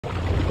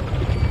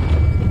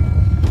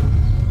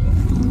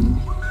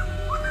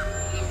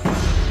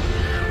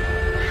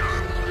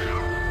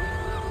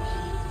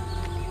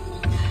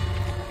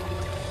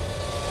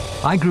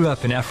I grew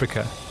up in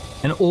Africa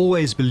and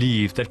always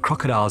believed that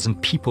crocodiles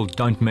and people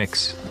don't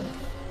mix.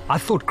 I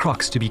thought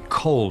crocs to be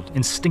cold,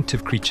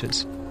 instinctive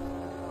creatures.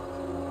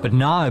 But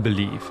now I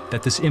believe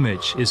that this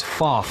image is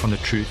far from the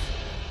truth.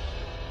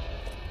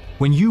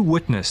 When you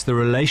witness the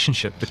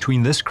relationship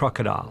between this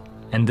crocodile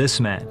and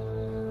this man,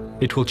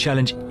 it will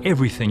challenge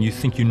everything you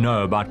think you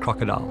know about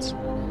crocodiles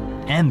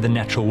and the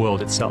natural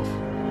world itself.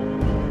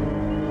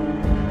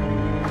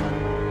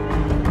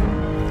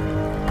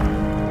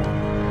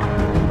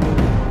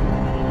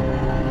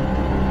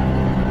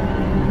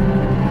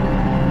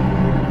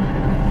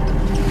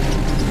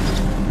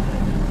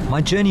 My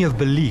journey of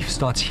belief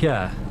starts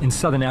here in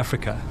southern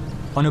Africa,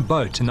 on a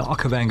boat in the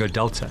Okavango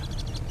Delta.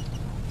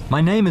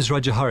 My name is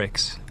Roger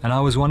Horrocks, and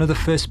I was one of the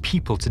first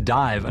people to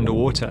dive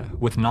underwater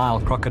with Nile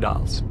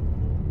crocodiles.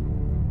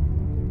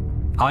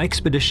 Our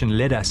expedition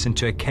led us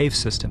into a cave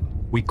system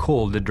we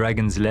call the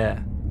Dragon's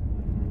Lair.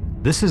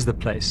 This is the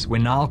place where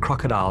Nile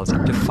crocodiles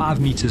up to 5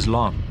 meters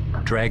long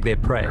drag their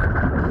prey.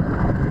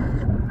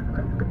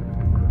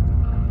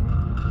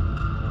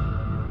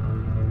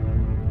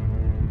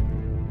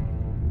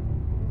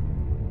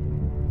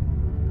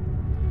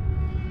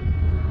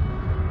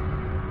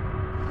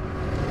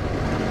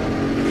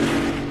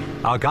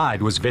 Our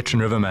guide was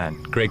veteran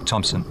riverman Greg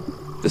Thompson.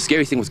 The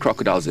scary thing with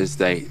crocodiles is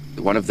they're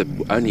one of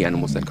the only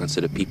animals that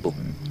consider people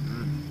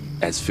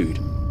as food.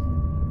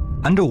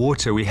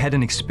 Underwater, we had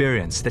an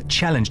experience that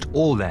challenged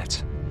all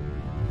that.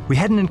 We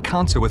had an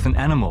encounter with an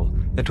animal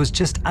that was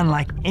just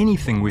unlike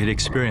anything we had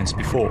experienced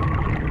before.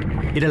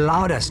 It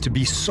allowed us to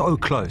be so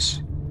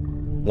close.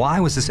 Why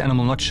was this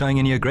animal not showing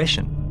any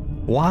aggression?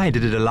 Why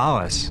did it allow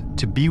us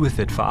to be with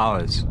it for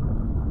hours?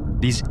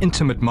 These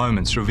intimate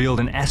moments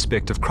revealed an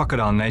aspect of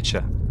crocodile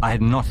nature I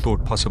had not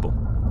thought possible.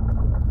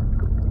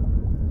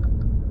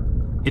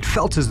 It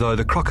felt as though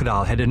the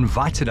crocodile had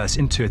invited us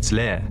into its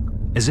lair,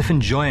 as if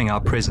enjoying our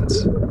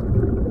presence.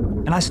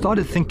 And I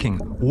started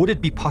thinking, would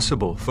it be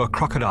possible for a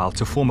crocodile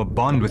to form a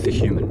bond with a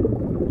human,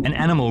 an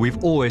animal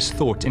we've always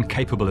thought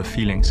incapable of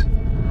feelings?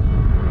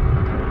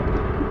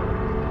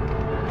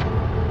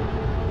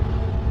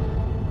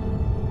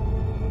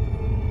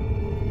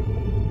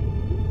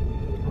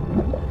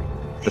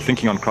 The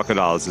thinking on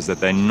crocodiles is that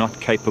they're not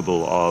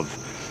capable of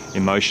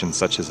emotions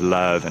such as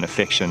love and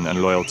affection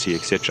and loyalty,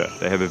 etc.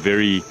 They have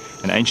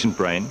an ancient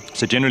brain.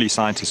 So generally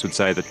scientists would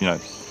say that,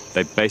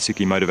 they're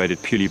basically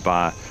motivated purely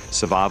by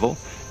survival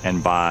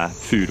and by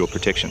food or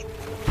protection.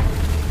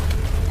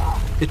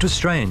 It was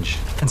strange,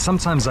 and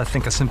sometimes I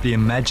think I simply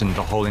imagined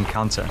the whole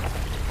encounter.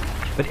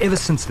 But ever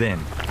since then,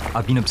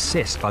 I've been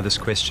obsessed by this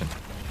question.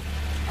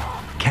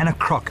 Can a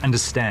croc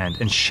understand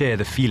and share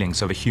the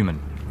feelings of a human?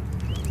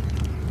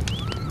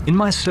 In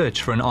my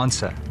search for an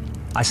answer,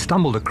 I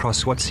stumbled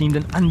across what seemed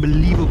an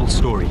unbelievable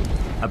story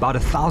about a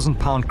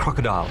 1,000-pound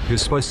crocodile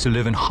who's supposed to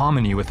live in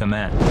harmony with a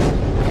man.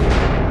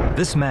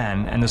 This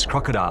man and this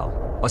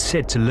crocodile are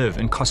said to live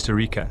in Costa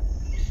Rica.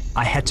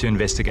 I had to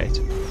investigate.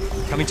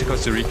 Coming to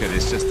Costa Rica,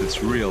 there's just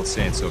this real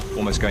sense of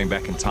almost going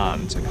back in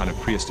time to a kind of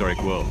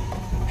prehistoric world.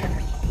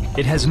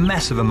 It has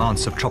massive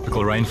amounts of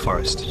tropical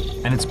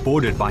rainforest, and it's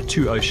bordered by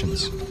 2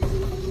 oceans.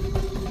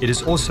 It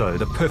is also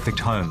the perfect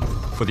home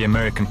for the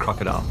American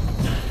crocodile.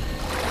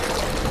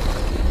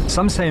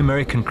 Some say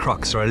American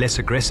crocs are a less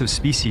aggressive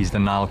species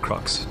than Nile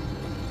crocs.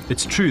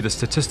 It's true the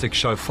statistics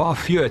show far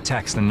fewer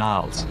attacks than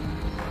Niles,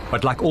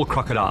 but like all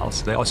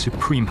crocodiles, they are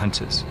supreme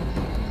hunters.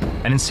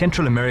 And in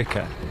Central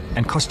America,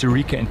 and Costa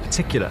Rica in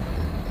particular,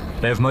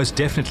 they have most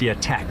definitely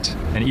attacked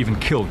and even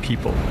killed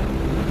people.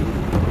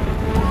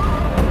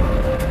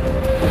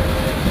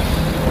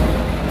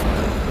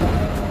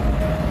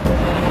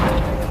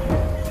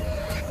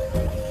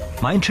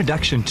 My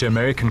introduction to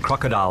American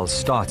crocodiles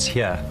starts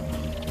here,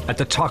 at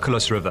the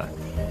Tarcolos River.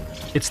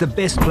 It's the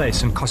best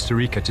place in Costa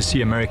Rica to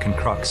see American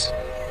crocs.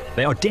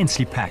 They are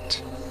densely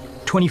packed,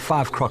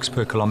 25 crocs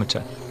per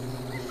kilometer.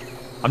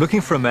 I'm looking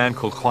for a man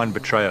called Juan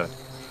Betreo.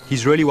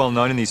 He's really well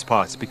known in these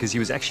parts because he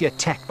was actually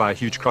attacked by a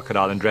huge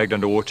crocodile and dragged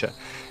underwater,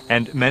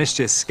 and managed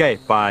to escape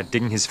by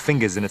digging his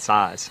fingers in its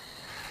eyes.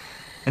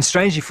 And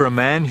strangely, for a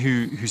man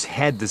who's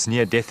had this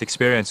near-death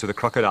experience with a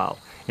crocodile,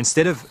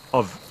 instead of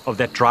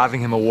that driving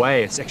him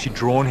away, it's actually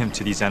drawn him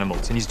to these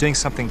animals, and he's doing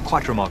something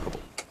quite remarkable.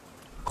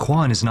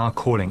 Juan is now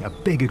calling a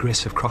big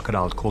aggressive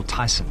crocodile called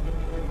Tyson.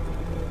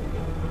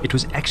 It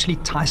was actually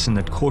Tyson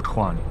that caught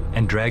Juan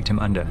and dragged him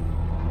under,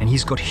 and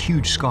he's got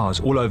huge scars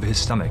all over his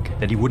stomach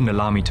that he wouldn't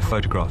allow me to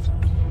photograph.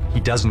 He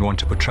doesn't want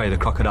to portray the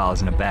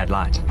crocodiles in a bad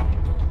light.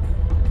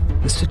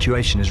 The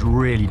situation is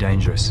really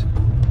dangerous.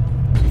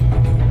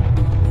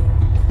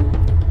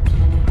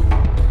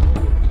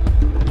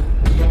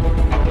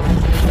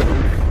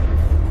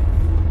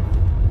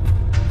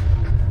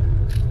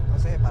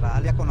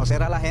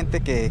 Conocer a la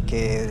gente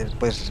que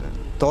pues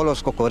todos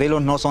los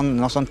cocodrilos no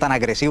son tan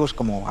agresivos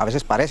como a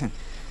veces parecen.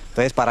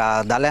 Entonces,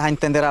 para darles a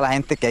entender a la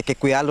gente que hay que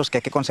cuidarlos, que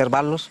hay que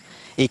conservarlos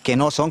y que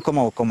no son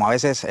como a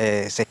veces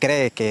se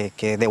cree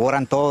que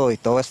devoran todo y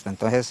todo esto.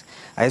 Entonces,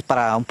 es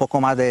para un poco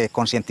más de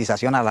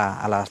concientización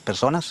a las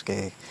personas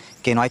que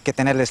no hay que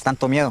tenerles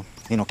tanto miedo,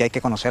 sino que hay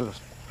que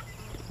conocerlos.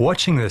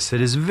 Watching this,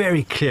 it is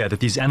very clear that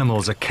these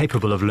animals are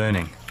capable of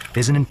learning.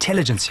 There's an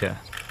intelligence here.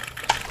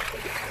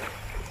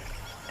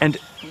 And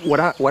what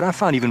I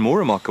found even more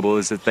remarkable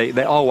is that they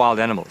are wild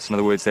animals. In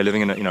other words, they're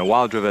living in a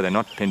wild river, they're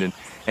not dependent.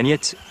 And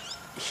yet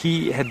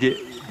he had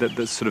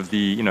the sort of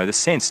the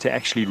sense to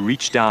actually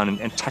reach down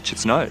and touch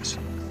its nose.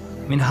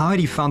 I mean, how had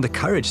he found the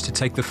courage to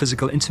take the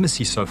physical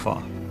intimacy so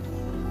far?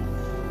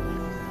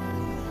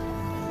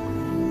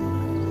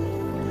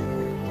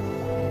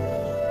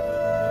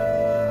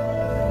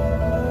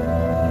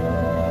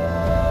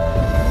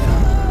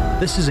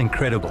 This is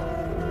incredible.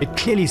 It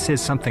clearly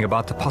says something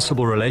about the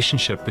possible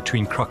relationship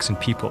between crocs and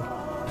people.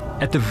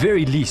 At the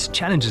very least,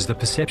 challenges the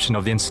perception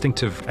of the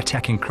instinctive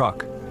attacking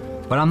croc.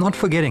 But I'm not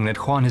forgetting that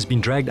Juan has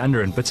been dragged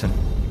under and bitten.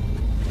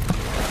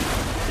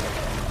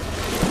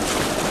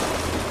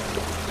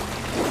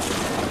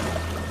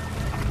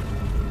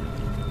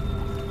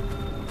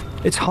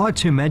 It's hard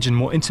to imagine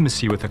more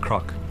intimacy with a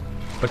croc.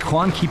 But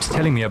Juan keeps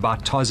telling me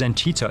about Tarzan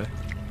Cheeto.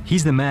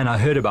 He's the man I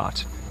heard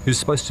about, who's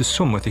supposed to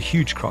swim with a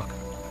huge croc.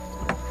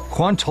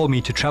 Juan told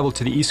me to travel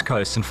to the East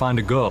Coast and find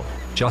a girl,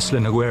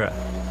 Jocelyn Aguera.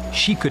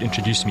 She could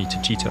introduce me to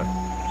Cheeto.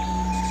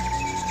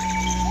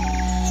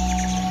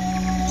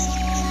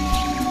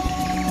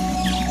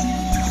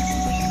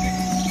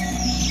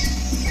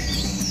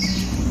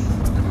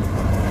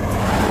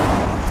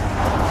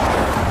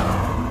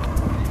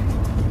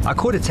 I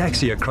caught a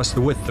taxi across the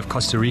width of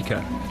Costa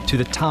Rica to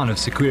the town of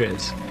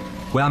Siquirres,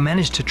 where I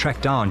managed to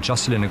track down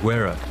Jocelyn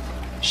Aguera.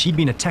 She'd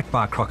been attacked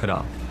by a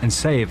crocodile and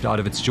saved out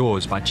of its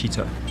jaws by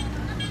Cheeto.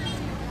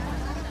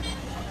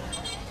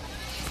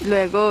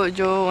 Luego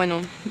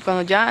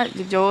cuando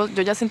yo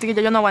ya sentí que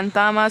yo no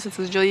aguantaba más,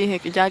 entonces yo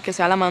dije que ya que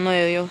sea la mano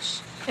de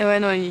Dios.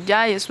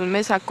 Y después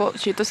me sacó,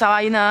 Chito estaba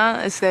ahí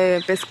nada,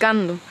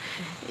 pescando.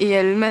 Y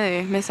él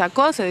me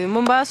sacó, se dio un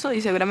bombazo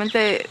y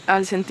seguramente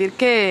al sentir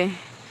que...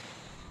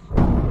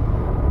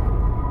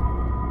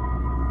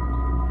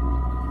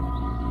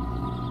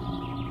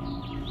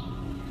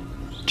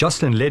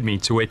 Jocelyn led me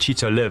to where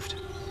Cheeto lived.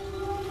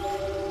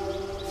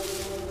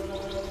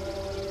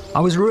 I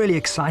was really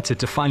excited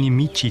to finally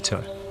meet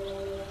Cheeto.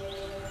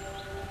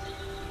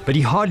 But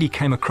he hardly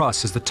came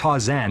across as the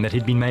Tarzan that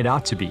he'd been made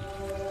out to be.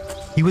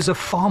 He was a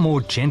far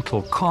more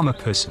gentle, calmer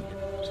person.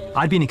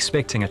 I'd been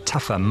expecting a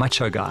tougher,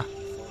 macho guy.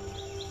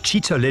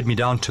 Cheeto led me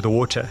down to the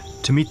water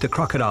to meet the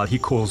crocodile he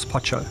calls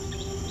Pocho.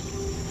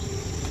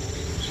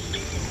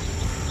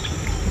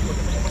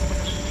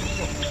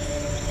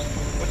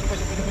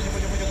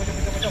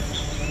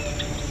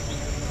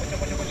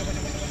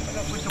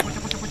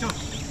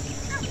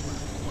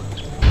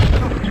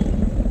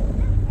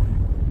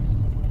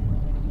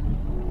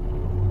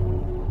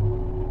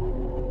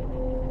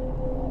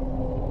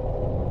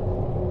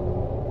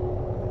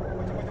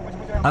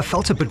 I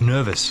felt a bit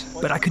nervous,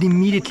 but I could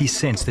immediately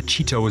sense that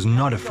Cheeto was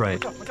not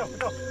afraid.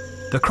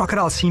 The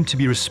crocodile seemed to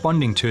be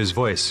responding to his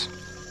voice.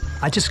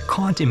 I just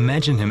can't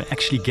imagine him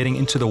actually getting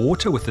into the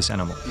water with this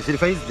animal. You see the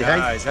face? The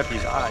eyes? He's happy,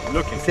 his eye,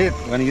 looking. See it?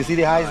 When you see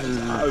the eyes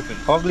open.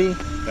 ugly,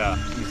 Yeah.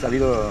 it's a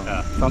little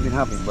something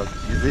happening, but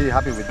he's really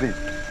happy with this.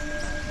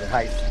 The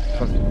eyes.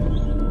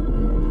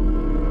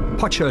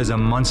 Pocho is a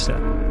monster,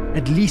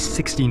 at least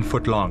 16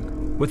 foot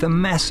long, with a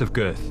massive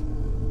girth.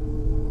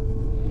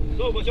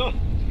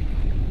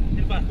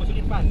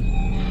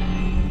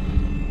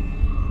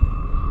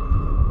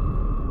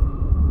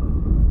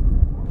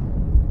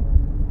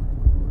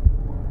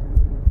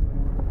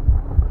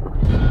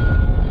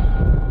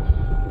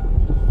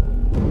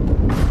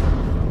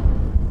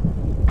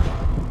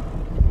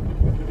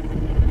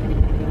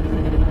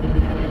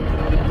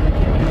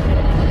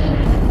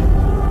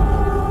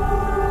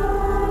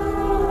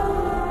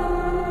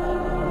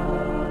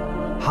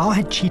 How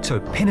had Cheeto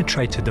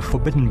penetrated the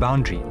forbidden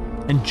boundary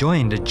and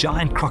joined a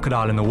giant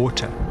crocodile in the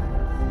water?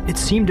 It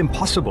seemed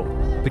impossible,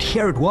 but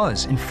here it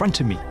was, in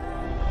front of me.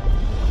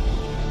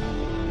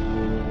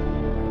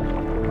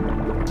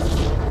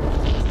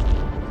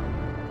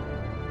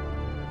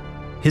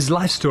 His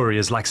life story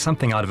is like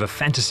something out of a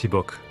fantasy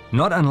book,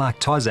 not unlike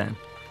Tarzan.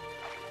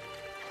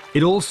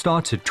 It all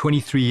started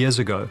 23 years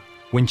ago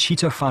when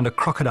Cheeto found a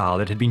crocodile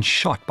that had been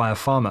shot by a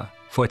farmer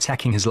for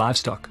attacking his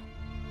livestock.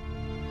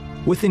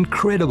 With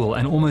incredible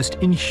and almost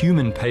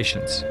inhuman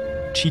patience,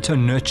 Cheeto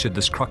nurtured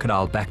this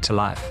crocodile back to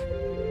life,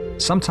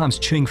 sometimes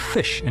chewing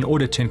fish in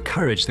order to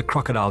encourage the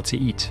crocodile to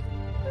eat.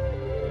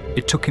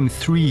 It took him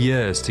 3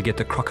 years to get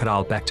the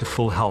crocodile back to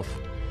full health,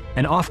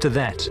 and after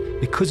that,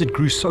 because it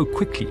grew so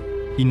quickly,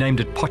 he named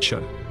it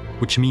Pocho,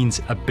 which means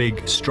a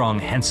big, strong,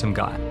 handsome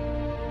guy.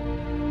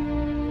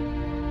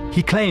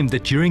 He claimed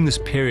that during this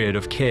period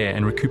of care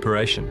and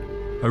recuperation,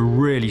 a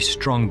really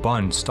strong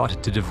bond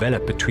started to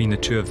develop between the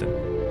two of them,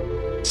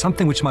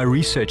 something which my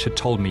research had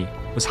told me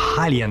was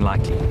highly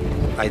unlikely.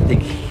 I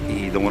think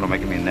he don't want to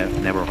make me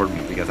never hurt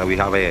me because we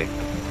have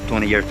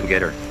 20 years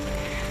together,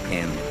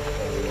 and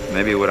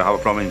maybe we would have a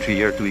problem in 3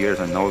 years, 2 years,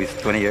 and now it's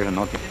 20 years and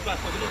nothing.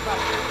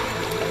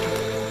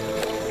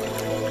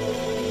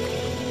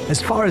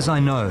 As far as I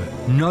know,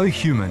 no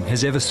human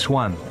has ever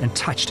swum and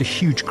touched a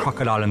huge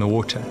crocodile in the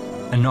water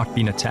and not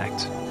been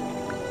attacked.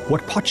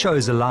 What Pocho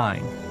is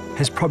allowing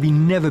has probably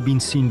never been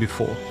seen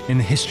before in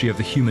the history of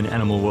the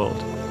human-animal world.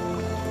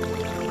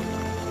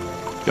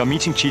 Yeah,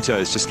 meeting cheetah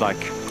is just like,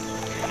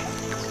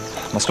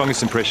 my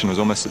strongest impression was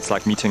almost, it's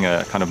like meeting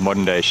a kind of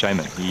modern-day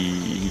shaman.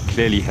 He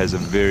clearly has a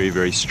very,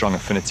 very strong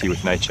affinity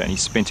with nature, and he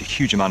spent a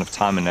huge amount of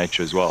time in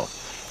nature as well.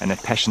 And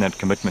that passion, that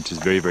commitment is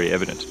very, very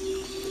evident.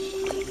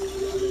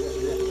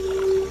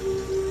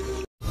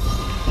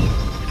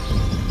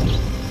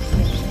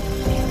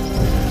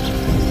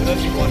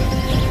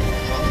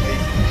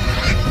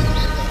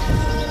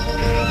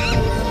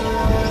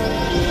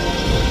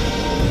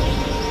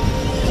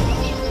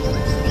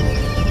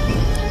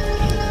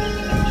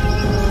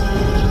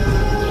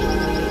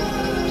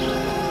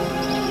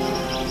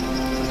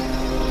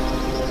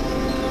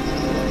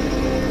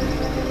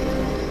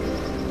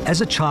 As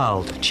a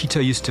child,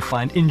 Chito used to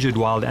find injured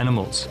wild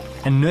animals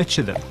and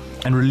nurture them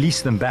and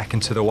release them back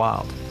into the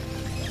wild.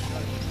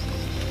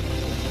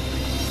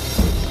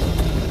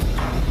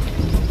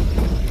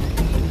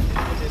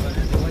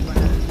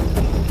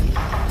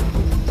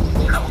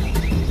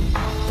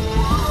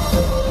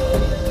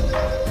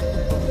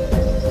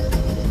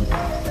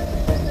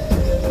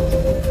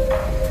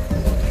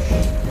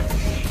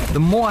 The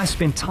more I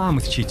spent time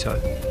with Chito,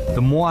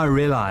 the more I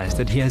realized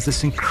that he has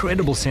this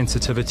incredible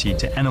sensitivity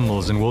to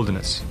animals and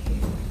wilderness.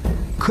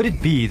 Could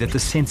it be that the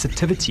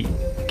sensitivity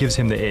gives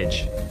him the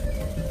edge?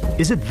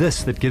 Is it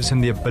this that gives him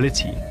the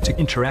ability to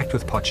interact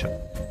with Pocho?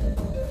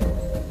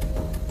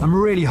 I'm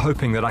really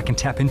hoping that I can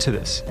tap into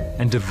this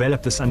and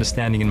develop this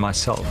understanding in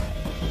myself,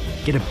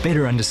 get a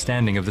better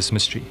understanding of this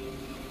mystery.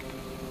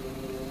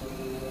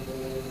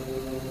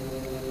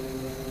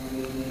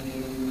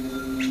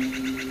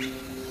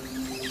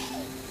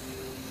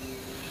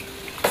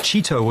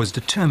 Chito was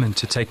determined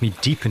to take me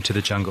deep into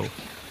the jungle,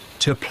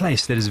 to a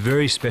place that is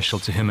very special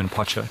to him and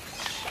Pocho.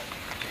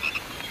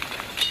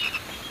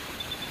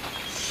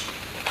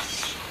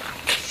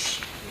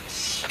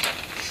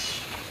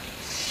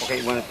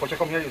 Okay, when Pocho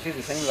come here, you see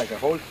the same like a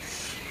hole.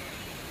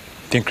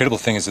 The incredible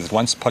thing is that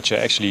once Pocho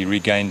actually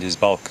regained his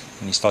bulk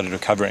and he started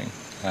recovering,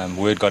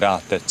 word got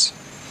out that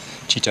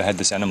Chito had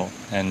this animal,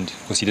 and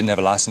of course he didn't have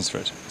a license for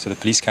it. So the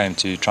police came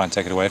to try and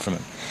take it away from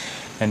him.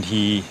 And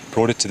he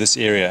brought it to this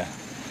area.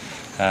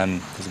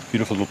 There's a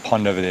beautiful little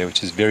pond over there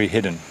which is very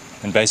hidden,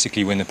 and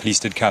basically when the police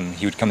did come,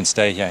 he would come and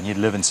stay here and he'd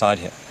live inside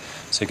here,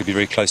 so he could be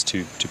very close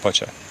to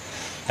Pocho,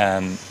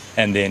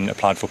 and then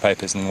applied for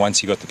papers, and once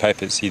he got the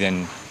papers he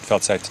then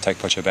felt safe to take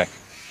Pocho back.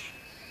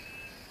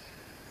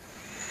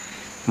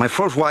 My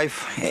first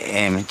wife,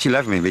 she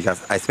left me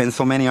because I spent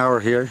so many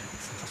hours here,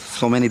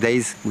 so many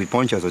days with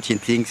Poncho, so she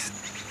thinks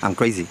I'm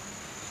crazy.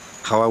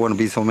 How I want to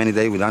be so many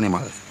days with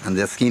animals, and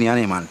that skinny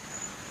animal.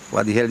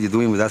 What the hell are you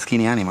doing with that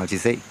skinny animal, she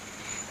say.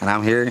 And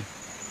I'm here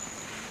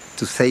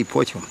to save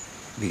Pocho,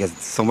 because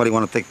somebody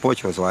want to take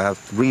Pocho, so I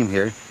have to bring him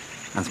here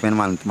and spend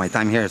my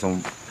time here. So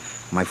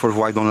my first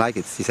wife don't like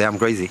it. She say I'm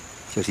crazy,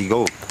 so she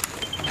go.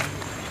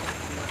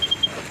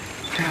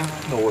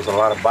 There was a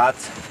lot of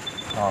bats,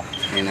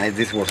 and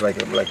this was like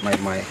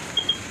my.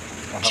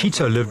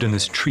 Chito lived in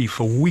this tree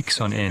for weeks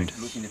on end,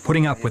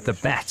 putting up with the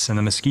bats and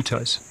the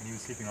mosquitoes.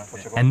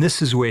 And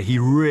this is where he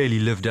really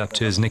lived up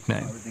to his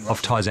nickname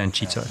of Tarzan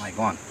Chito. My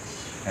gun.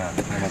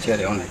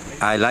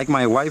 I like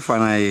my wife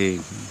and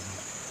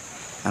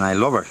I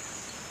love her,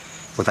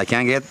 but I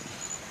think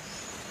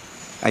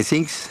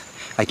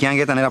I can't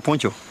get another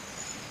Poncho,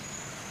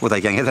 but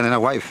I can get another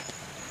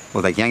wife,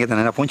 but I can't get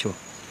another Poncho,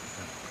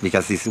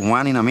 because it's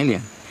one in a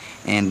million,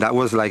 and that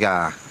was like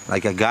a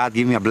God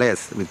give me a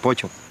bless with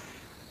Pocho.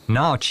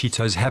 Now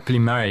Chito's happily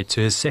married to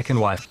his second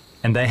wife,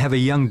 and they have a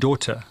young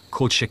daughter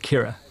called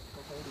Shakira.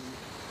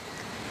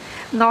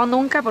 No,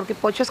 nunca, porque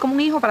Pocho es como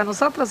un hijo para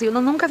nosotros y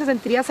uno nunca se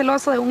sentiría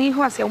celoso de un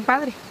hijo hacia un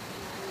padre.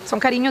 Son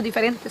cariños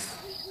diferentes.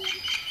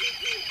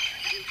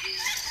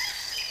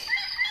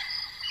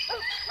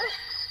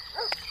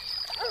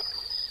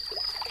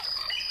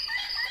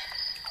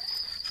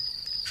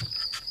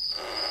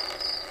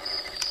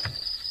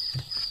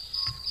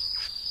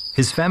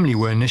 His family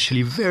were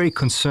initially very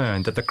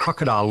concerned that the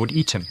crocodile would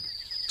eat him,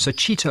 so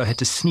Chito had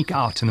to sneak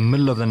out in the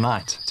middle of the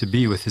night to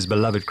be with his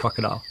beloved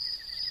crocodile.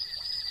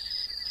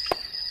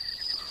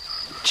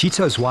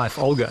 Chito's wife,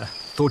 Olga,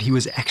 thought he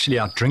was actually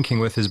out drinking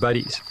with his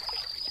buddies,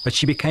 but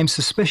she became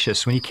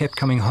suspicious when he kept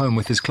coming home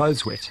with his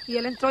clothes wet. Y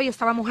él entró y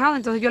estaba mojado,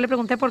 entonces yo le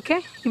pregunté por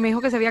qué, y me dijo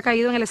que se había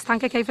caído en el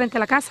estanque que hay frente a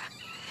la casa.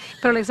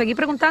 Pero le seguí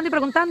preguntando y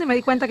preguntando y me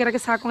di cuenta que era que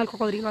estaba con el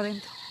cocodrilo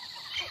adentro.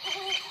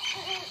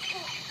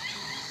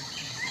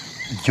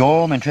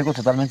 Yo me entrego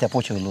totalmente a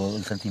Pocho,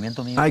 el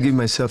sentimiento mío. I give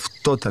myself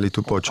totally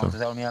to Pocho.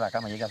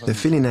 The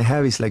feeling I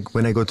have is like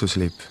when I go to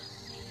sleep.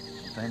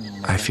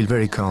 I feel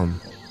very calm.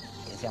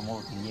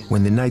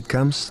 When the night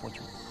comes,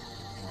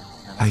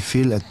 I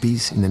feel at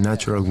peace in the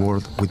natural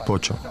world with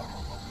Pocho.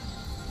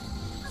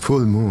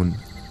 Full moon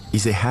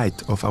is the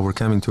height of our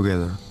coming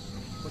together.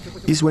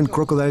 It's when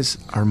crocodiles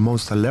are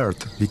most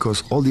alert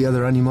because all the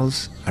other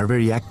animals are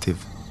very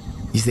active.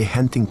 It's the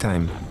hunting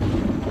time.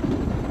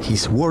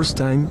 His worst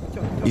time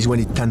is when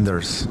it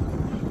thunders.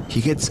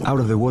 He gets out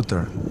of the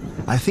water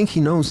I think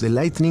he knows the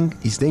lightning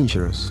is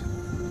dangerous.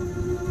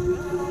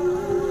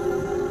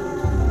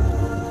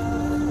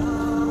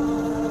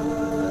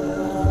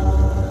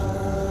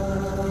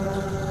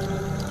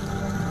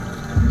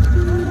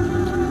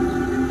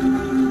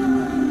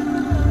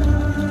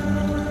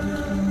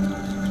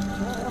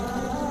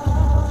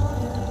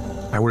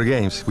 Our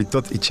games, we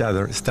taught each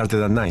other,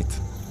 started at night.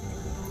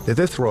 The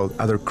death roll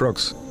other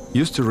crocs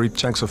used to rip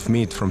chunks of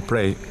meat from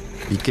prey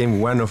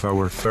became one of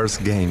our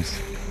first games.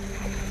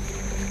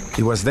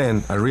 It was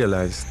then I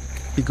realized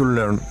he could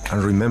learn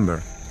and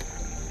remember.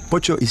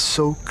 Pocho is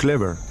so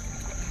clever.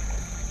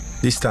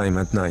 This time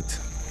at night,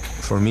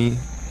 for me,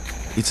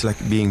 it's like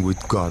being with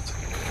God.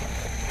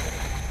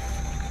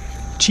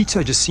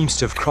 Cheetah just seems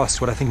to have crossed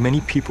what I think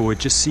many people would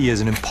just see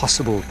as an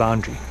impossible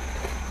boundary.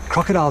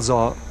 Crocodiles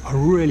are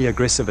really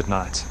aggressive at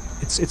night.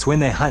 It's when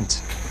they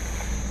hunt.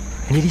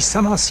 And yet he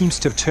somehow seems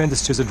to have turned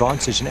this to his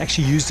advantage and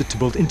actually used it to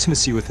build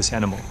intimacy with this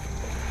animal.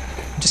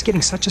 I'm just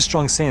getting such a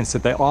strong sense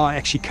that they are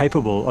actually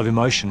capable of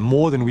emotion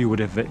more than we would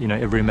have,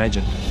 ever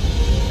imagined.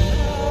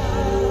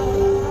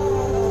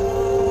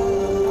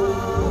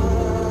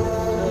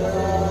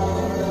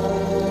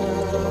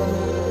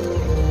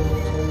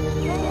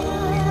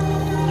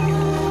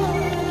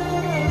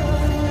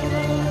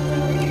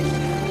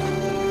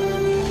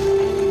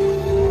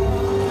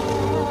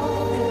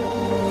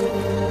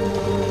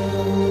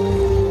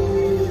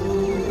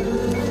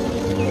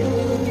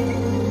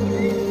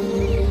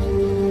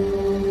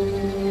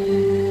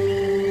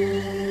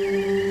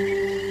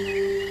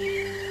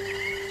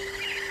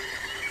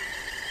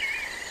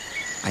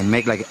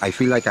 I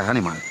feel like an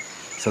animal,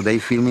 so they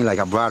feel me like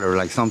a brother,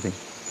 like something.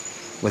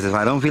 But if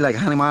I don't feel like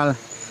an animal,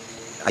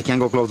 I can't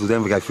go close to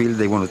them because I feel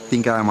they want to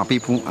think I'm a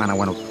people and I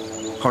want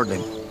to hurt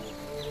them.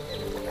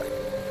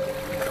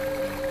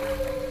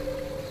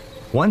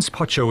 Once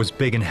Pocho was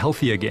big and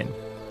healthy again,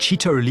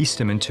 Cheetah released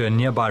him into a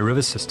nearby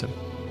river system.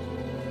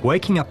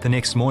 Waking up the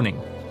next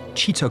morning,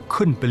 Cheetah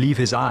couldn't believe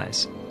his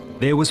eyes.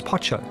 There was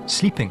Pocho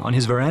sleeping on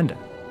his veranda.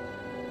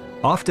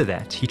 After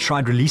that, he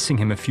tried releasing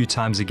him a few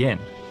times again,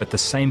 but the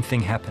same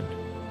thing happened.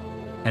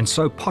 And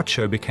so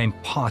Pocho became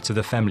part of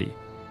the family,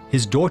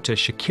 his daughter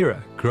Shakira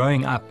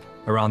growing up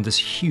around this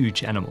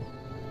huge animal.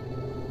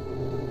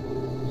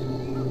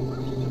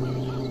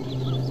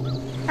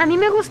 A mí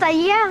me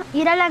gustaría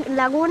ir a la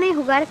laguna y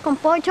jugar con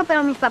Pocho,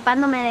 pero mis papás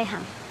no me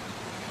dejan.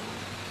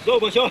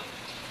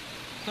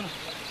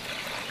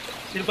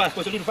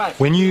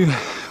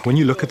 When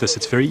you look at this,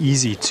 it's very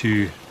easy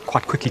to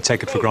quite quickly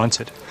take it for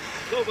granted.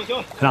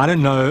 And I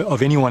don't know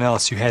of anyone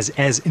else who has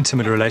as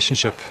intimate a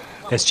relationship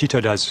as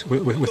Cheetah does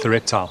with the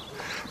reptile.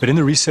 But in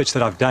the research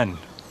that I've done,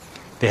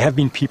 there have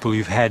been people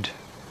who've had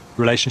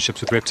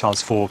relationships with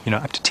reptiles for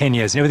up to 10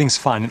 years, and everything's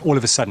fine, and all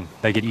of a sudden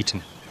they get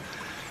eaten.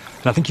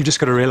 And I think you've just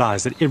got to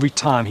realize that every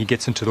time he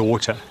gets into the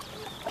water,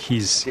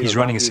 he's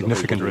running a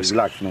significant risk.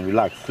 Relax, man,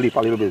 relax, sleep a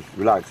little bit,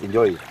 relax,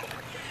 enjoy.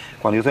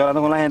 Cuando yo estoy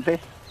hablando con la gente,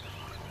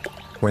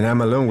 when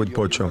I'm alone with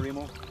Pocho,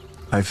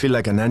 I feel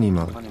like an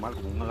animal.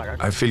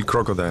 I feel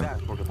crocodile.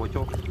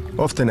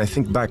 Often I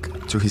think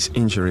back to his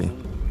injury,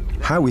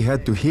 how we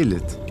had to heal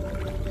it.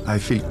 I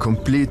feel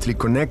completely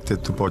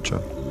connected to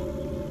Pocho.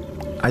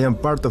 I am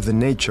part of the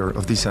nature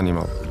of this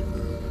animal.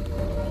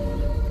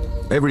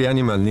 Every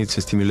animal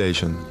needs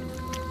stimulation.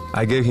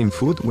 I gave him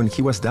food when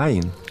he was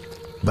dying,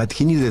 but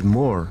he needed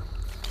more.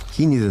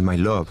 He needed my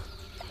love.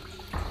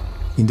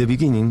 In the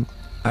beginning,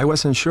 I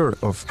wasn't sure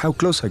of how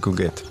close I could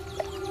get.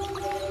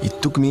 It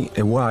took me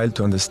a while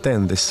to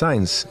understand the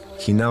signs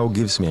he now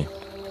gives me.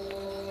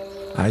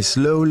 I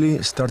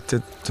slowly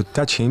started to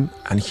touch him,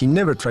 and he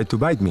never tried to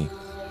bite me.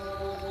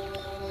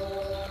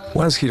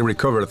 Once he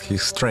recovered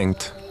his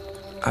strength,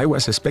 I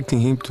was expecting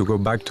him to go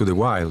back to the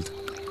wild.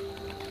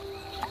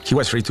 He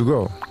was free to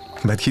go,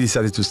 but he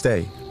decided to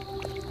stay.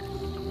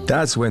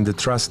 That's when the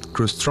trust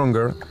grew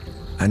stronger,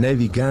 and I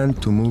began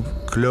to move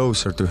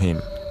closer to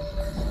him.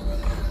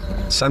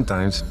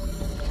 Sometimes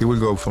he will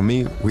go for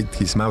me with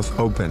his mouth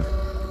open.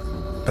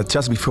 But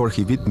just before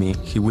he bit me,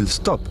 he will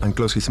stop and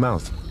close his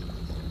mouth.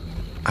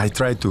 I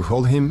tried to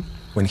hold him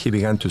when he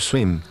began to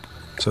swim,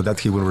 so that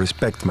he will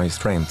respect my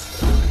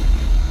strength.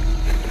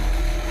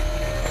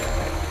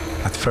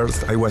 At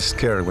first, I was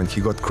scared when he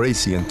got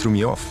crazy and threw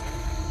me off.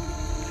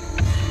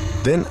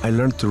 Then I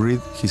learned to read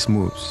his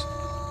moves.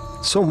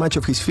 So much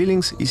of his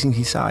feelings is in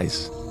his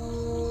eyes.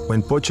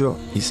 When Pocho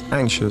is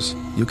anxious,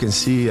 you can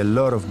see a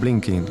lot of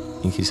blinking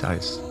in his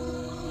eyes.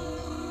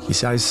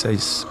 His eyes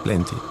says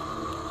plenty.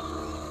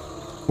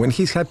 When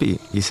he's happy,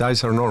 his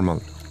eyes are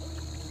normal.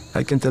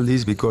 I can tell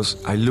this because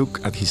I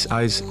look at his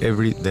eyes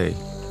every day.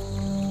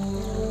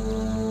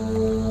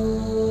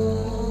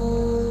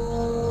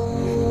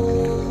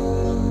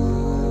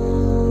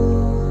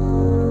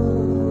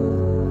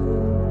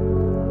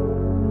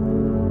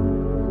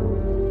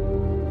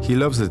 He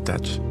loves the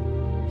touch.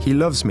 He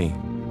loves me.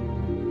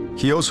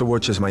 He also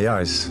watches my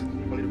eyes.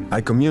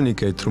 I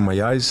communicate through my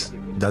eyes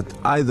that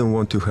I don't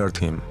want to hurt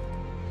him.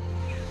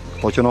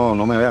 Pocho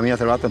no me ve a mí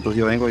hace rato, entonces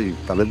yo vengo y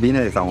tal vez vine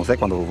de San José,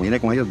 cuando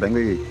vine con ellos vengo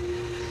y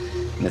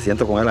Me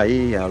siento con él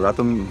ahí, al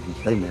rato me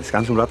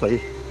descanso un rato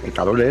ahí. El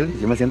calor de él,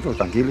 yo me siento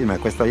tranquilo y me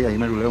acuesto ahí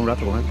me leo un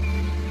rato con él.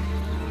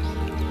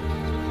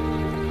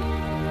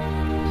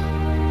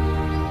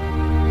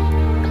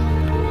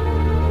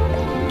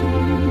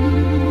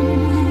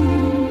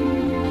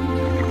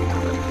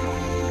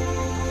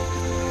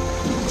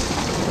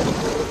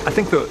 I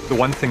think the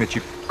one thing that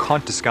you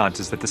can't discount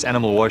is that this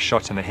animal was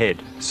shot in the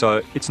head,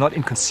 so it's not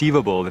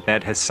inconceivable that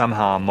that has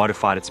somehow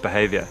modified its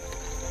behavior.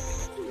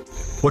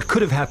 What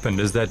could have happened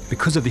is that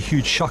because of the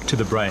huge shock to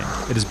the brain,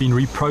 it has been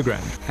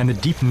reprogrammed, and the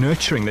deep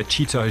nurturing that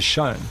Cheetah has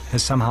shown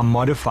has somehow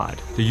modified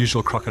the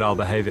usual crocodile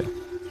behavior.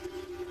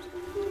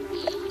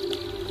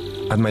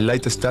 At my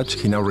lightest touch,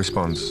 he now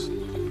responds.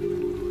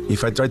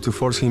 If I try to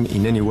force him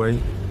in any way,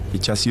 he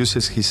just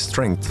uses his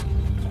strength.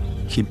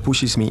 He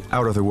pushes me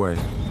out of the way.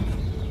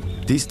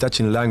 This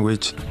touching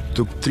language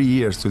took 3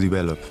 years to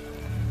develop.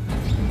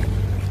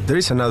 There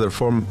is another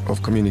form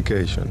of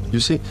communication. You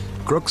see,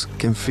 crocs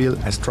can feel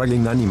a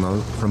struggling animal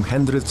from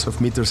hundreds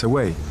of meters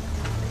away.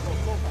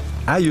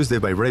 I use the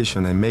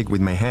vibration I make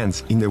with my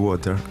hands in the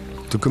water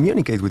to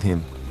communicate with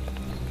him.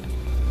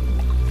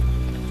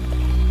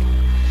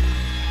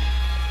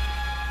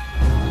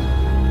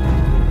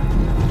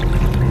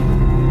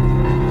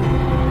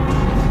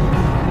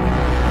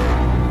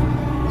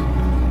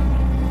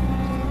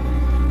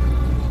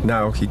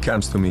 Now he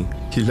comes to me.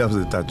 He loves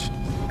the touch.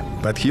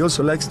 But he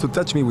also likes to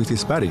touch me with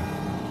his body.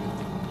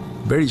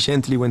 Very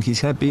gently when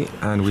he's happy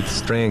and with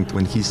strength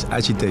when he's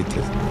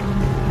agitated.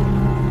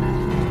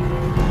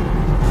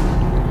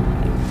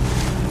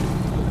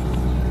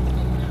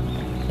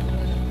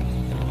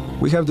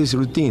 We have this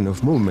routine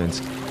of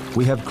movements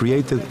we have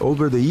created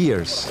over the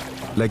years,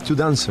 like two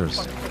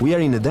dancers. We are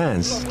in a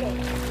dance.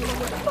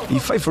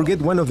 If I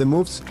forget one of the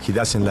moves, he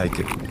doesn't like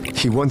it.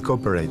 He won't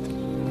cooperate.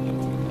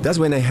 That's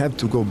when I have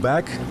to go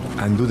back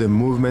and do the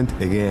movement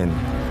again.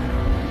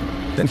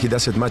 Then he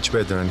does it much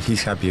better and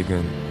he's happy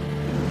again.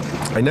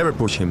 I never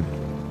push him.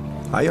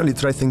 I only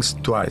try things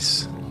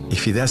twice.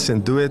 If he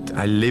doesn't do it,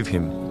 I leave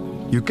him.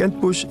 You can't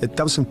push a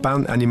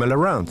 1,000-pound animal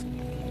around.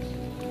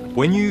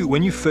 When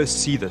you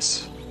first see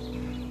this,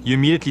 you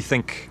immediately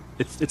think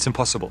it's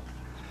impossible.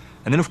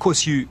 And then, of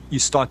course, you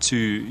start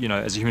to,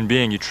 as a human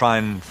being, you try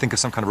and think of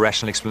some kind of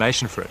rational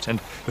explanation for it. And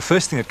the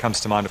first thing that comes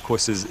to mind, of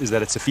course, is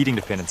that it's a feeding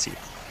dependency.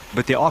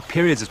 But there are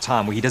periods of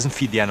time where he doesn't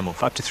feed the animal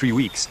for up to 3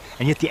 weeks,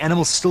 and yet the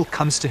animal still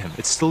comes to him.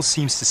 It still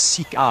seems to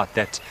seek out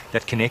that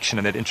connection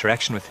and that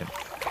interaction with him.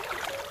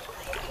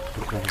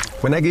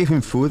 When I gave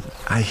him food,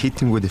 I hit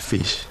him with the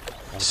fish.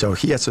 So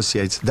he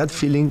associates that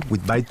feeling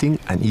with biting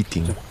and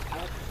eating.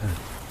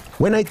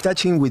 When I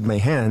touch him with my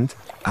hand,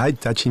 I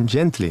touch him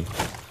gently,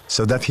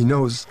 so that he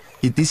knows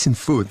it isn't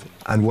food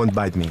and won't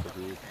bite me.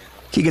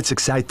 He gets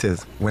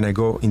excited when I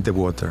go in the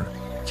water.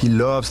 He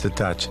loves the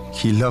touch.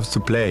 He loves to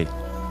play.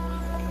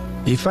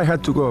 If I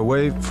had to go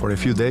away for a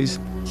few days,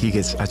 he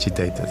gets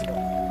agitated.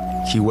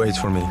 He waits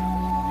for me.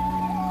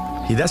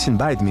 He doesn't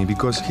bite me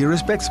because he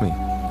respects me.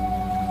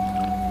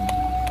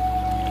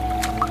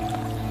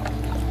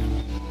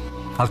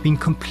 I've been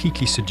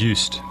completely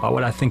seduced by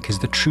what I think is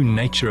the true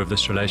nature of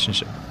this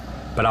relationship,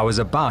 but I was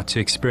about to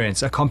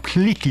experience a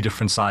completely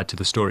different side to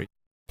the story.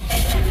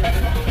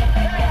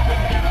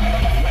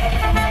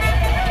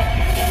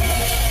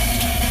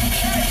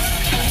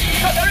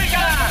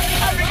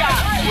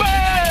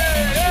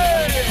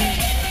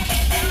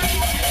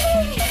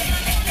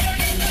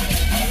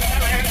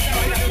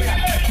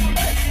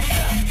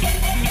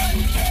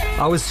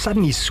 I was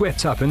suddenly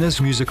swept up in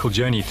this musical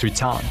journey through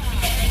town,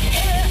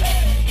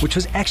 which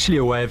was actually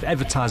a way of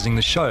advertising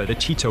the show that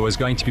Cheetah was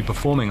going to be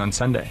performing on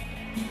Sunday.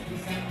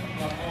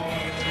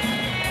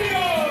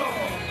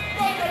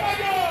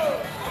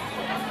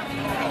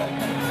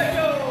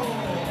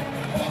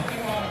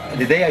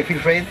 The day I feel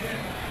afraid,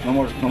 no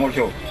more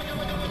show.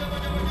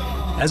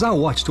 As I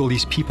watched all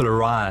these people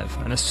arrive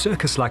and a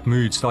circus-like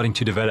mood starting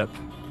to develop,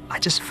 I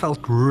just felt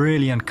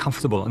really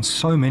uncomfortable on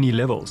so many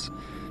levels.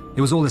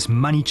 There was all this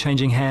money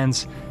changing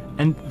hands,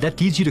 and that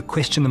leads you to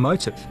question the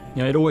motive.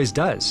 It always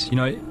does.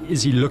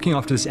 Is he looking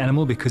after this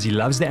animal because he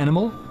loves the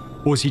animal,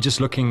 or is he just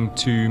looking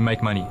to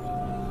make money?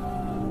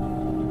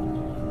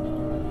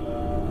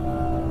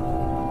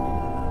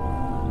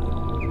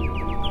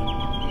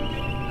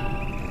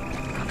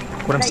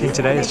 What I'm seeing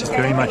today is just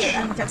very much,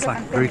 it's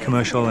like very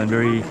commercial and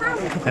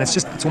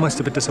it's almost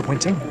a bit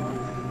disappointing.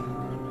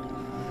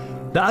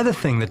 The other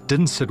thing that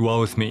didn't sit well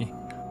with me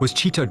was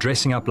Cheetah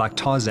dressing up like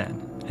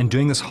Tarzan and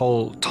doing this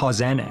whole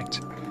Tarzan act,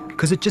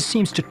 because it just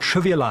seems to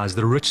trivialize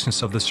the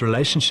richness of this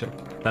relationship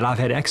that I've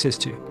had access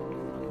to.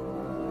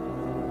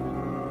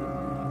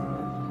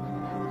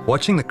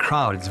 Watching the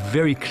crowd, it's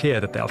very clear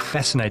that they are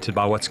fascinated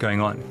by what's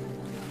going on.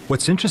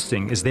 What's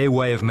interesting is their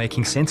way of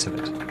making sense of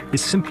it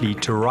is simply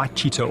to write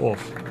Cheetah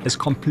off as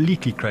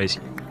completely crazy.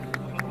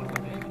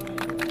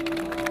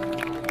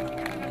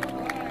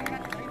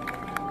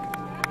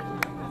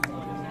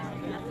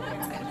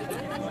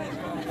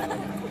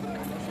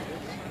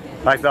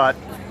 I thought,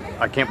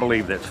 I can't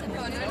believe this.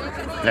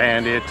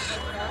 And it's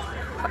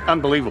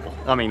unbelievable.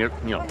 I mean,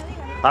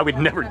 I would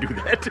never do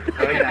that.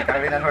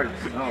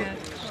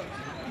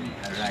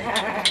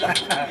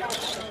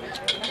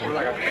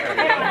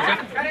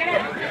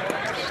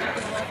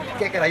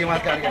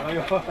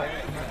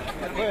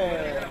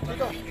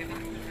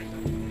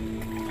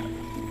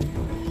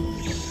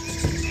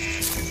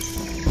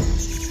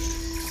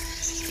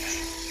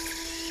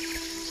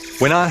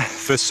 When I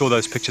first saw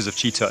those pictures of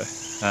Cheeto,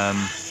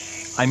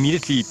 I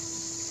immediately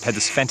had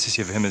this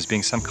fantasy of him as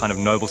being some kind of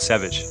noble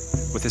savage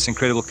with this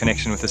incredible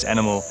connection with this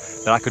animal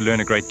that I could learn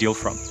a great deal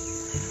from.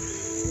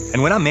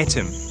 And when I met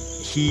him,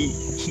 he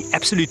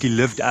absolutely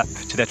lived up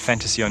to that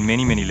fantasy on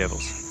many, many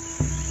levels.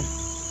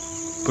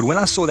 But when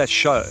I saw that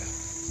show,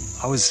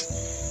 I was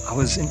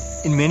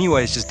in many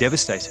ways just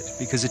devastated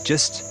because it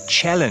just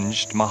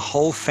challenged my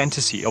whole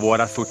fantasy of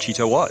what I thought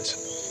Cheeto was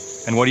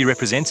and what he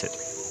represented.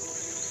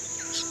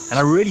 And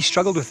I really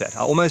struggled with that.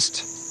 I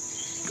almost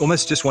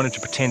just wanted to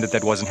pretend that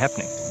that wasn't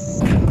happening.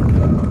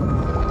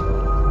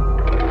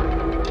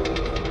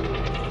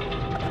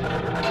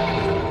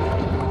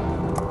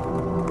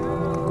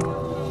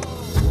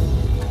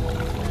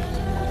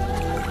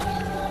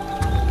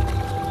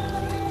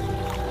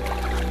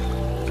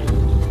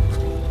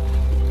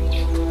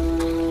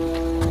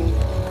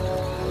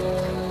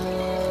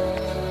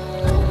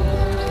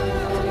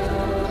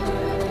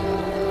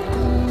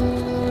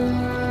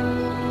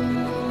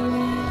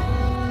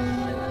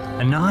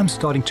 And now I'm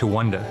starting to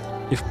wonder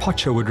if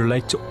Pocho would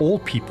relate to all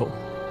people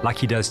like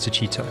he does to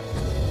Cheeto.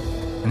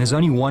 And there's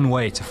only one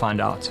way to find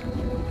out. So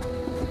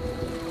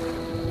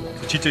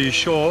Cheeto, you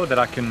sure that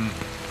I can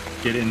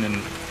get in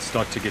and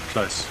start to get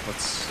close?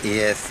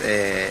 Yes,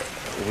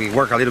 we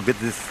worked a little bit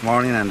this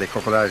morning and the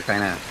crocodile is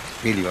kind of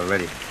feel you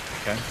already.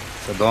 Okay.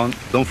 So don't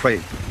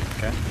afraid.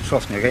 Okay.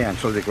 Trust me, okay? And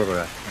trust the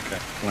crocodile. Okay.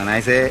 When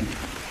I say,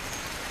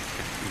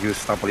 you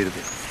stop a little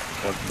bit.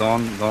 But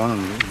don't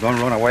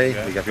run away,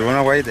 okay. Because if you run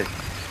away,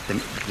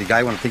 the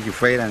guy want to take you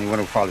afraid and he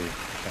want to follow you.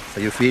 Okay.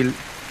 So you feel,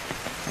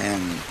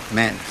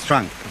 man,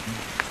 strong,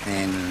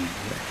 and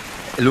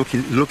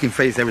looking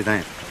face every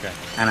time. Okay.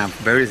 And a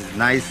very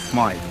nice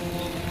smile.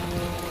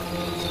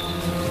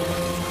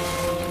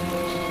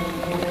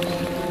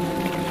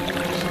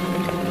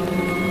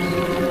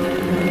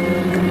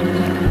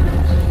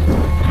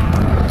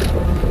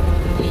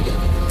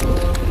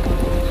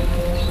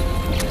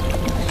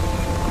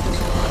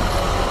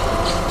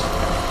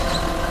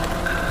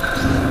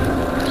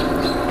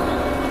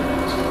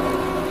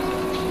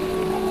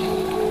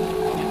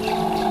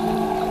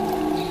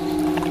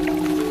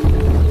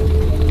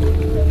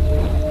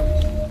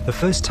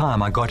 The first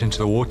time I got into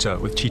the water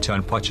with Cheeto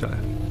and Pocho,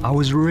 I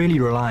was really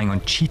relying on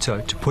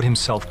Cheeto to put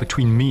himself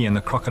between me and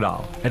the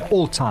crocodile at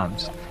all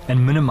times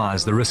and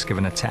minimize the risk of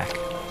an attack.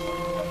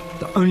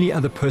 The only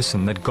other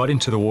person that got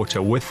into the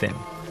water with them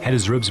had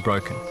his ribs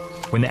broken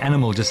when the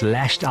animal just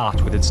lashed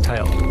out with its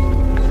tail.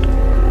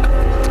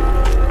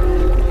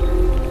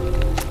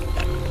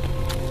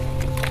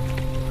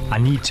 I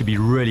need to be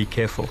really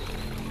careful.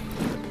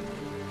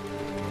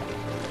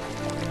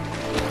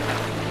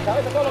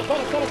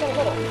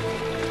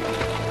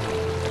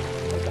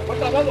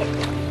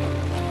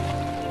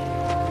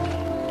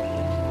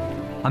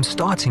 I'm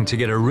starting to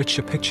get a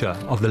richer picture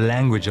of the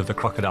language of the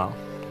crocodile.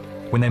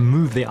 When they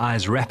move their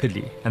eyes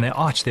rapidly and they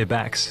arch their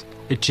backs,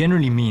 it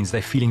generally means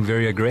they're feeling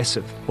very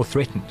aggressive or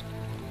threatened.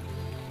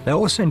 They're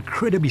also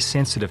incredibly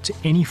sensitive to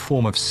any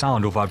form of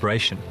sound or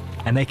vibration,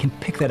 and they can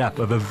pick that up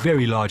over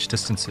very large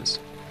distances.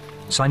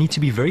 So I need to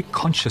be very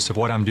conscious of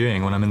what I'm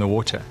doing when I'm in the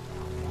water.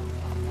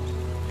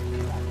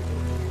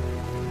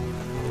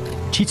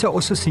 Cheeto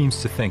also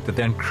seems to think that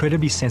they're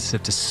incredibly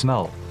sensitive to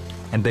smell,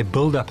 and they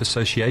build up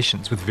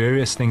associations with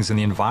various things in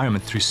the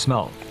environment through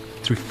smell,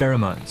 through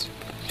pheromones.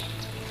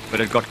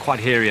 But it got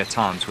quite hairy at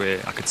times where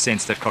I could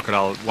sense that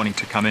crocodile wanting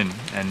to come in,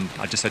 and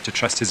I just had to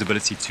trust his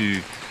ability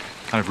to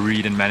kind of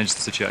read and manage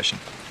the situation.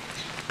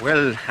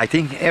 Well, I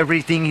think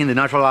everything in the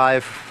natural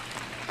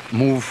life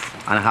move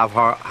and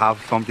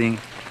have something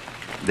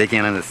they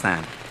can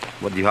understand.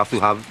 But you have to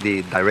have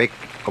the direct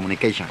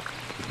communication,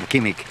 the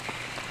chemic.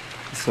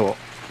 So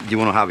you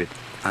want to have it,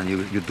 and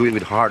you do it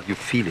with heart, you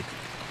feel it.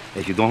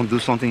 If you don't do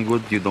something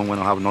good, you don't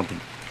want to have nothing.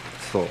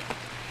 So,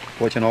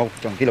 Pocho, no,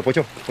 tranquilo,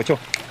 Pocho, Pocho.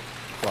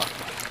 Wow.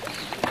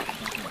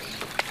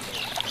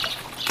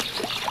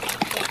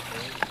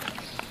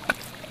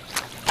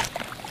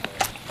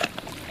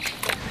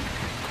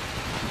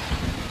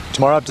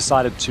 Tomorrow I've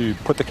decided to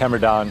put the camera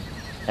down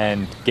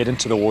and get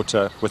into the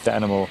water with the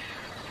animal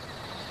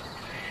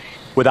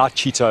without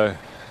Cheeto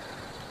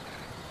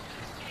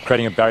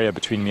creating a barrier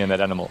between me and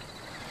that animal.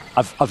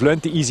 I've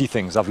learned the easy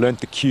things. I've learned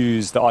the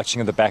cues, the arching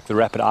of the back, the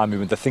rapid eye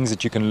movement, the things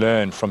that you can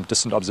learn from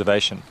distant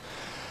observation.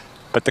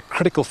 But the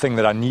critical thing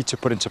that I need to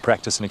put into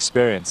practice and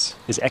experience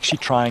is actually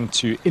trying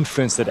to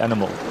influence that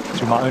animal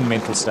through my own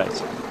mental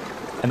state.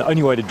 And the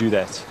only way to do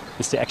that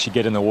is to actually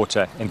get in the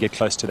water and get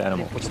close to the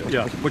animal.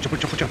 Yeah.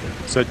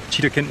 So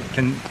Cheeto,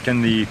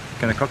 can the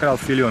crocodile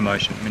feel your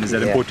emotion? I mean, is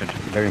that important?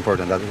 Very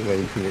important. That's the way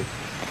you feel it.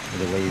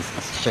 The way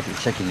it's checking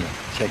you.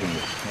 So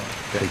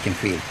you can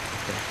feel.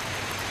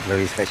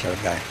 Very special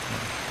guy.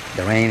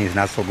 The rain is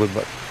not so good,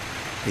 but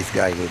this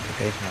guy good,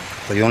 okay?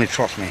 So you only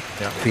trust me.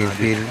 Yeah,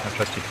 I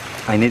trust you.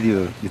 I need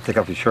you take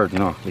off your shirt, you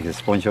know,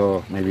 because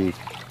Poncho maybe...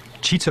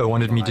 Cheeto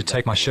wanted me to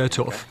take my shirt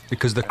off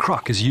because the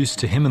croc is used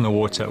to him in the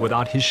water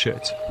without his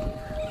shirt.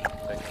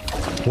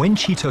 When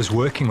Cheeto's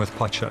working with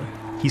Pocho,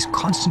 he's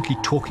constantly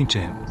talking to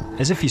him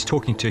as if he's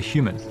talking to a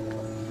human.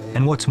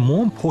 And what's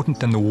more important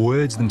than the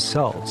words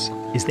themselves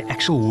is the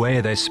actual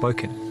way they're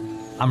spoken.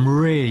 I'm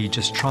really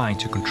just trying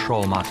to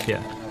control my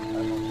fear.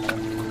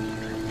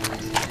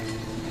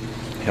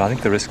 Yeah, I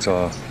think the risks.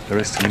 I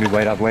mean, we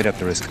weighed up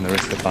the risks, and the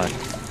risks are fine.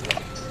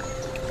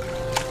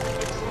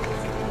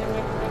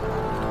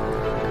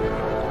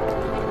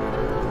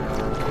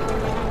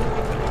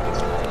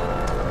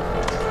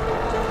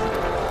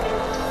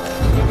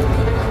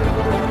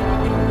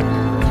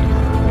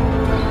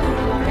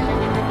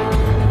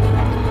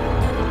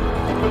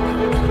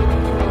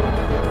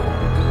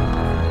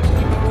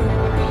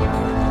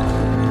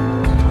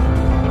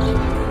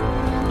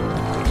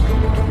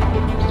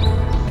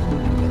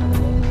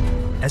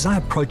 As I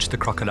approached the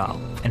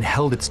crocodile and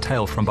held its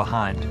tail from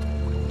behind,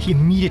 he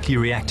immediately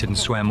reacted and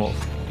swam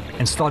off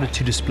and started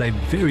to display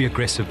very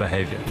aggressive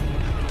behavior.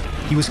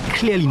 He was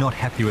clearly not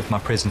happy with my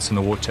presence in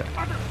the water.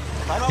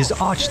 His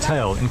arched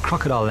tail in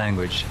crocodile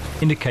language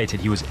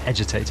indicated he was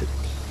agitated.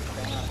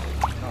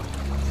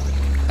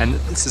 And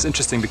this is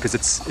interesting because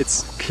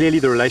it's clearly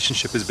the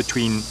relationship is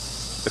between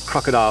the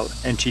crocodile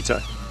and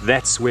Cheeto.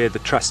 That's where the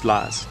trust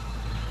lies.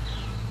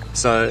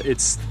 So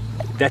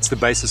that's the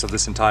basis of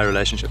this entire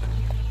relationship.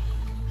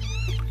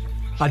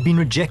 I'd been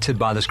rejected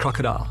by this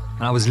crocodile,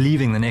 and I was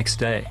leaving the next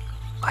day.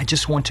 I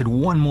just wanted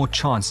one more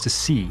chance to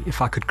see if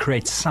I could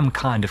create some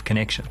kind of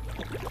connection.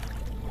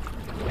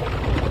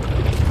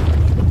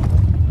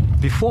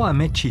 Before I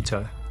met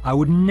Cheeto, I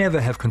would never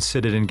have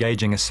considered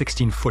engaging a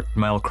 16-foot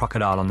male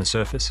crocodile on the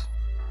surface.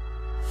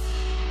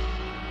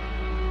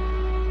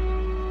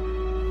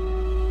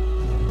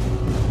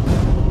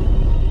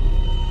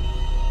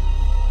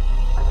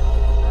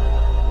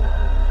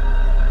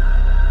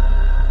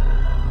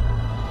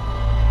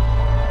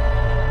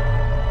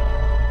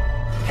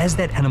 As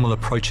that animal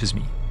approaches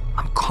me,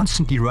 I'm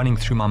constantly running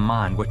through my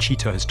mind what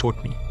Cheeto has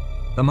taught me.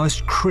 The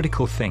most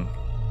critical thing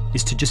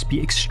is to just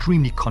be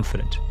extremely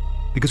confident,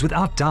 because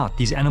without doubt,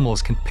 these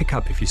animals can pick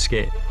up if you're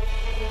scared.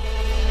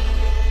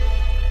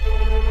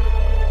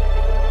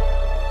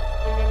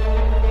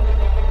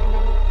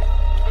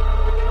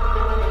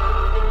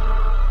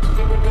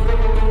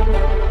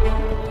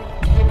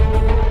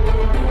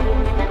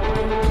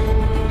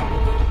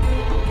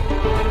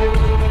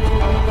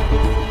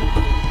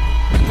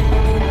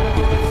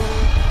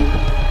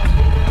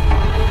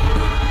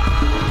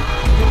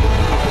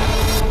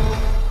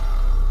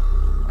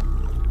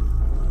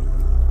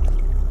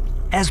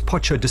 As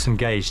Pocho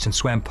disengaged and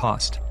swam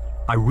past,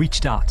 I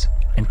reached out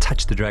and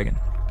touched the dragon.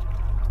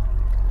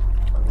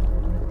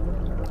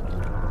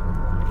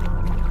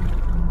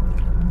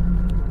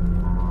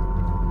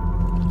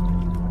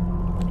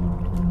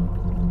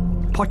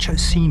 Pocho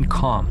seemed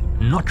calm,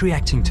 not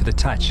reacting to the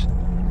touch.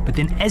 But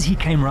then as he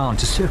came round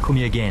to circle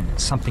me again,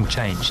 something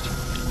changed.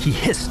 He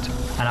hissed,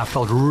 and I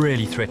felt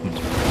really threatened.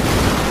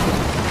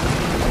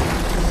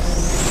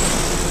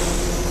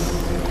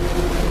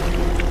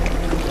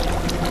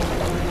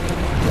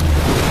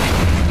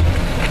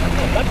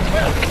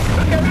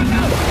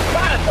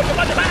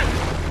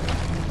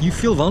 You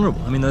feel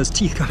vulnerable. I mean, those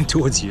teeth coming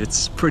towards you,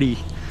 it's pretty,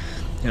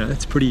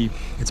 it's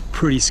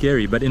pretty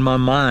scary. But in my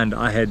mind,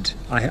 I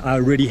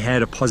already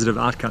had a positive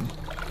outcome.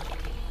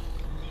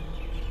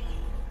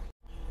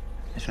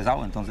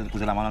 Estresado, entonces le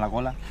puse la mano en la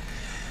cola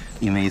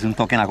y me hizo un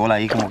toque en la cola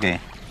ahí como que...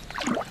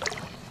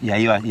 Y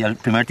ahí iba. Y al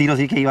primer tiro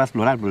sí que iba a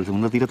explorar, pero el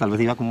segundo tiro tal vez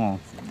iba como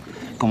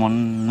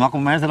no a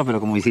comérselo, pero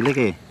como decirle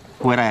que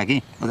fuera de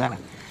aquí. O sea,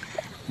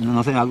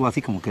 no sé, algo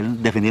así como que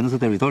él defendiendo su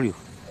territorio.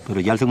 Pero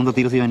ya el segundo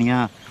tiro sí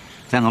venía...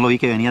 O sea, no lo vi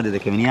que venía, desde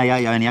que venía allá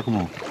ya venía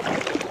como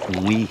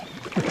muy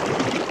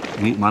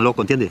más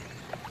loco, ¿entiendes?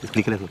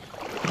 Explíquele eso.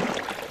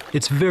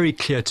 It's very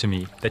clear to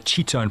me that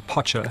Cheeto and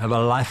Pocho have a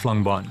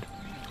lifelong bond.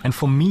 And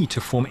for me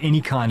to form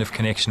any kind of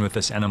connection with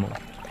this animal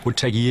would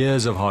take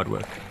years of hard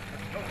work.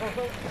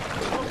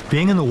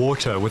 Being in the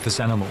water with this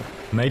animal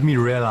made me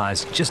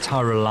realize just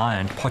how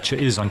reliant Pocho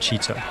is on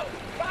Cheeto.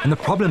 And the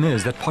problem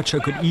is that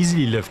Pocho could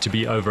easily live to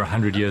be over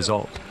 100 years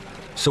old.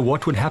 So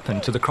what would happen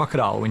to the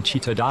crocodile when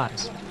Cheeto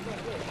dies?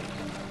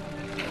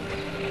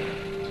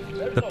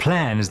 The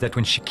plan is that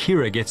when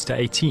Shakira gets to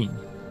 18,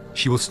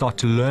 she will start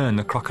to learn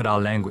the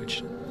crocodile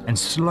language and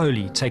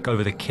slowly take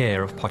over the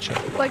care of Pocho.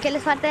 Porque él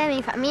es parte de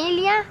mi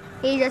familia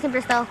y yo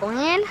siempre he estado con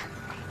él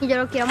y yo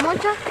lo quiero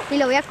mucho y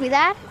lo voy a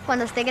cuidar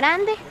cuando esté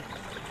grande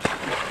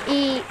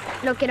y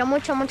lo quiero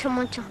mucho, mucho,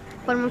 mucho.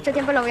 Por mucho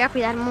tiempo lo voy a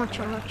cuidar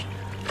mucho, mucho.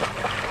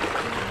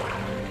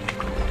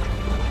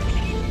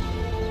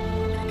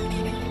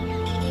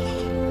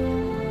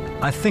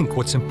 I think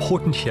what's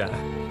important here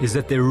is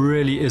that there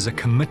really is a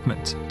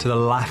commitment to the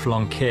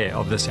lifelong care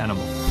of this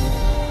animal.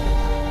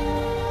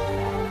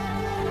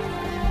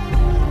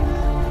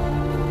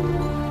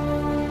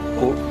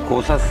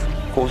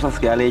 Cosas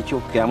que ha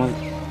hecho, que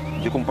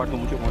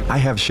I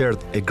have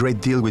shared a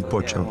great deal with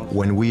Pocho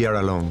when we are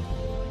alone.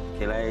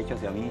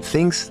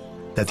 Things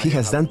that he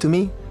has done to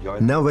me,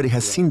 nobody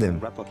has seen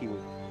them.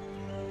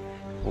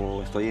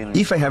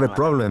 If I have a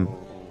problem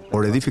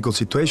or a difficult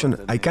situation,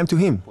 I come to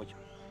him.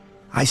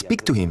 I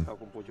speak to him.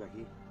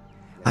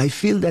 I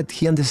feel that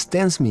he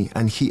understands me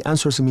and he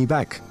answers me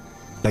back,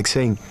 like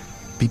saying,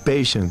 be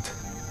patient.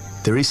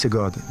 There is a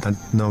God that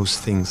knows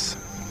things,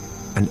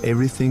 and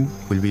everything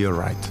will be all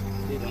right.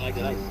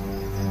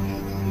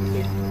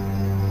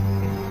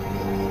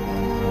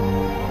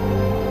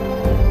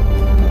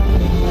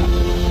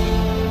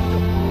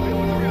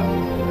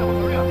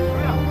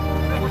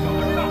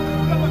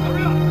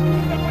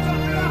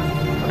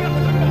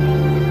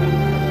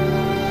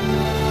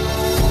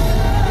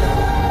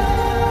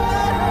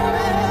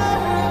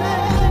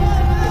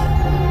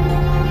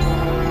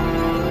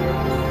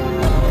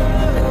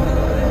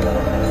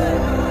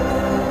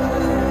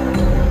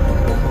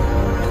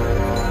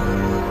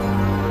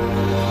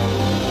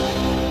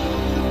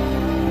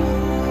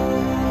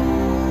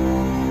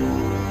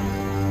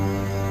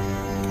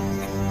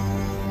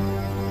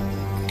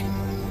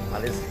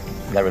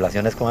 Las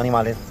relaciones con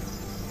animales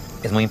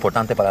es muy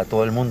importante para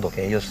todo el mundo,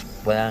 que ellos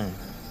puedan.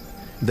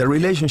 The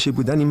relationship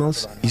with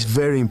animals is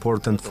very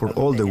important for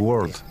all the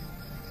world.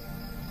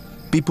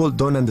 People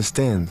don't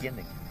understand,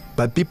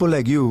 but people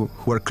like you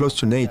who are close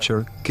to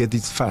nature get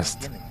it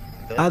fast.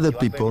 Other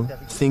people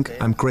think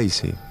I'm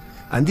crazy,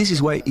 and this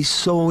is why it's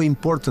so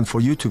important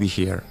for you to be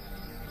here,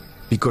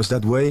 because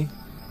that way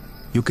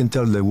you can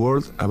tell the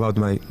world about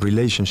my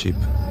relationship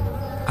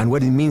and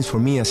what it means for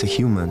me as a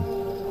human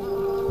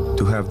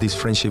to have this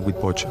friendship with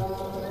Pocho.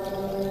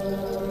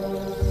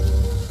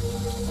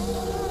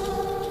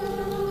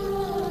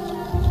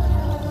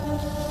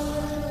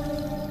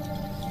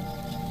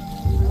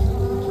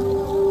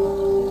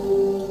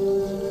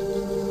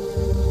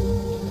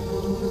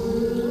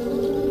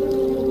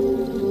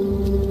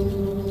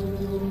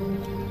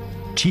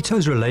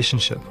 Chito's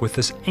relationship with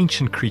this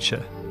ancient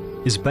creature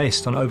is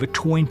based on over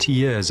 20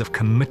 years of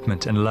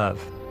commitment and love.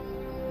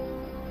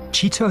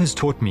 Chito has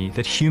taught me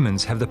that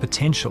humans have the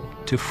potential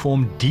to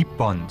form deep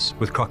bonds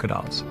with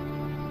crocodiles.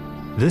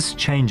 This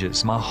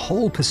changes my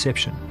whole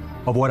perception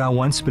of what I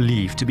once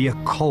believed to be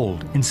a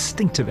cold,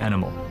 instinctive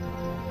animal.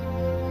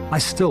 I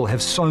still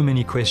have so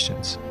many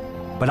questions,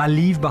 but I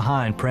leave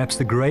behind perhaps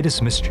the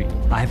greatest mystery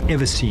I have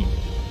ever seen,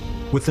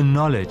 with the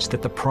knowledge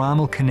that the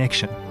primal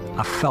connection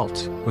I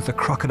felt with the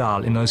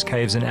crocodile in those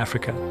caves in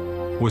Africa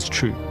was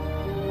true.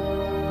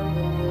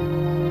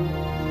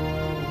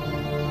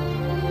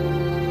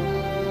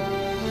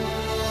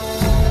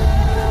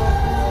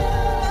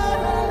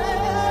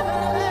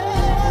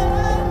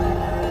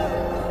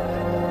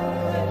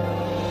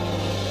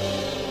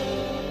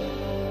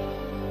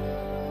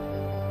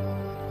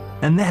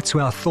 And that's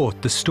where I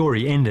thought the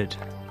story ended.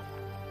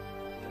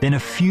 Then a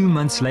few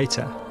months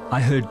later, I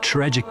heard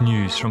tragic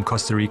news from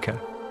Costa Rica.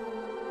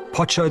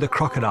 Pocho the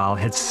crocodile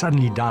had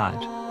suddenly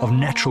died of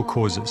natural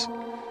causes,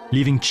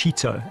 leaving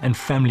Chito and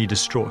family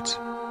distraught.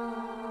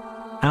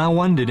 And I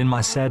wondered in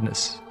my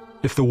sadness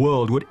if the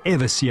world would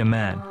ever see a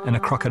man and a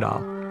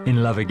crocodile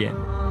in love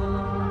again.